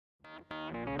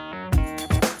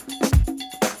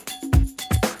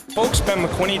Folks, Ben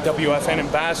Mcwhinney, WFN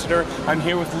Ambassador. I'm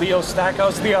here with Leo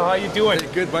Stakos. Leo, how you doing?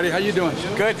 Hey, good, buddy. How you doing?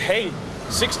 Good. Hey,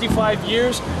 65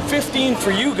 years, 15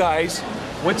 for you guys.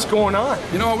 What's going on?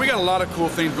 You know what? We got a lot of cool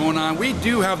things going on. We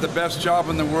do have the best job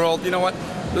in the world. You know what?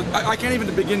 I can't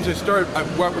even begin to start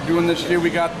what we're doing this year. We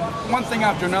got one thing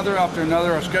after another after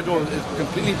another. Our schedule is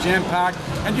completely jam-packed.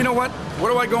 And you know what?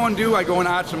 What do I go and do? I go and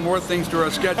add some more things to our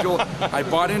schedule. I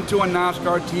bought into a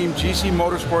NASCAR team, GC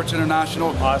Motorsports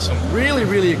International. Awesome. Really,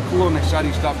 really cool and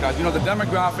exciting stuff, guys. You know, the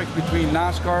demographics between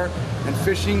NASCAR and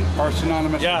fishing are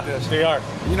synonymous with this. Yeah, they are.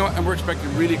 You know, and we're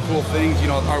expecting really cool things. You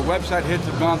know, our website hits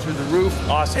have gone through the roof.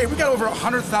 Awesome. Hey, we got over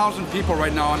 100,000 people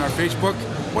right now on our Facebook.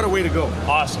 What a way to go.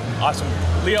 Awesome, awesome.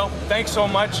 Leo, thanks so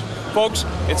much. Folks,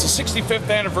 it's the 65th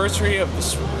anniversary of the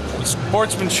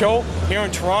Sportsman Show here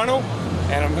in Toronto,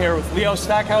 and I'm here with Leo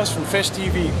Stackhouse from Fish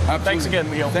TV. Absolutely. Thanks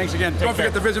again, Leo. Thanks again. Don't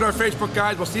forget to visit our Facebook,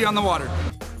 guys. We'll see you on the water.